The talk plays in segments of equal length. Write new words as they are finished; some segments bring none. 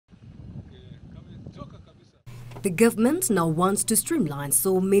The government now wants to streamline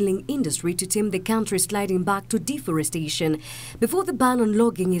sawmilling industry to tame the country sliding back to deforestation. Before the ban on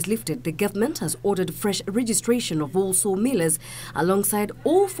logging is lifted, the government has ordered fresh registration of all sawmillers alongside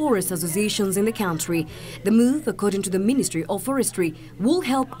all forest associations in the country. The move, according to the Ministry of Forestry, will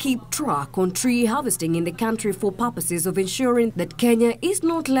help keep track on tree harvesting in the country for purposes of ensuring that Kenya is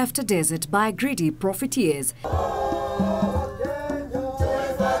not left a desert by greedy profiteers.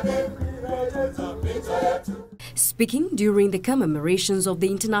 Speaking during the commemorations of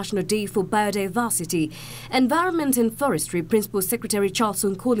the International Day for Biodiversity, Environment and Forestry Principal Secretary Charles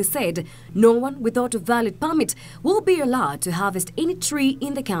Sunkuli said no one without a valid permit will be allowed to harvest any tree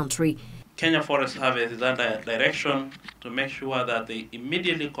in the country. Kenya Forest Service is under direction to make sure that they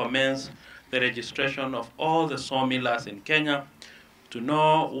immediately commence the registration of all the sawmillers in Kenya to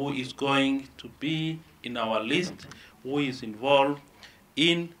know who is going to be in our list, who is involved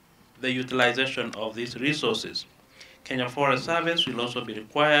in the utilization of these resources. Kenya Forest Service will also be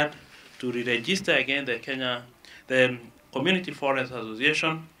required to re-register again the Community Forest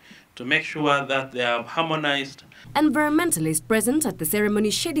Association to make sure that they are harmonized. Environmentalists present at the ceremony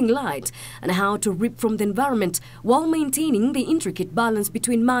shedding light on how to reap from the environment while maintaining the intricate balance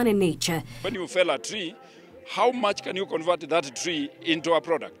between man and nature. When you fell a tree, how much can you convert that tree into a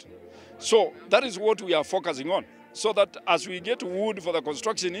product? So that is what we are focusing on, so that as we get wood for the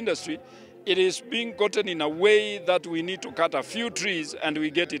construction industry, it is being gotten in a way that we need to cut a few trees and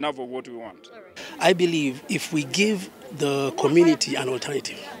we get enough of what we want. I believe if we give the community an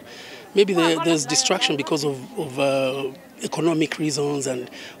alternative, maybe there's distraction because of economic reasons and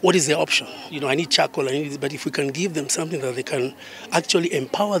what is the option? You know, I need charcoal, I need this, but if we can give them something that they can actually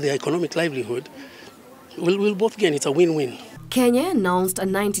empower their economic livelihood, we'll both gain. It's a win-win. Kenya announced a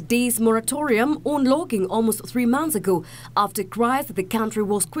 90 days moratorium on logging almost 3 months ago after cries that the country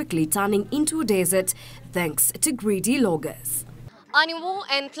was quickly turning into a desert thanks to greedy loggers. Animal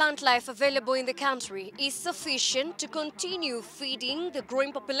and plant life available in the country is sufficient to continue feeding the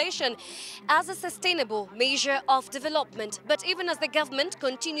growing population as a sustainable measure of development. But even as the government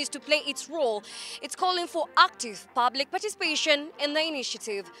continues to play its role, it's calling for active public participation in the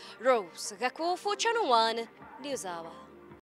initiative. Rose Gako for Channel 1 News Hour.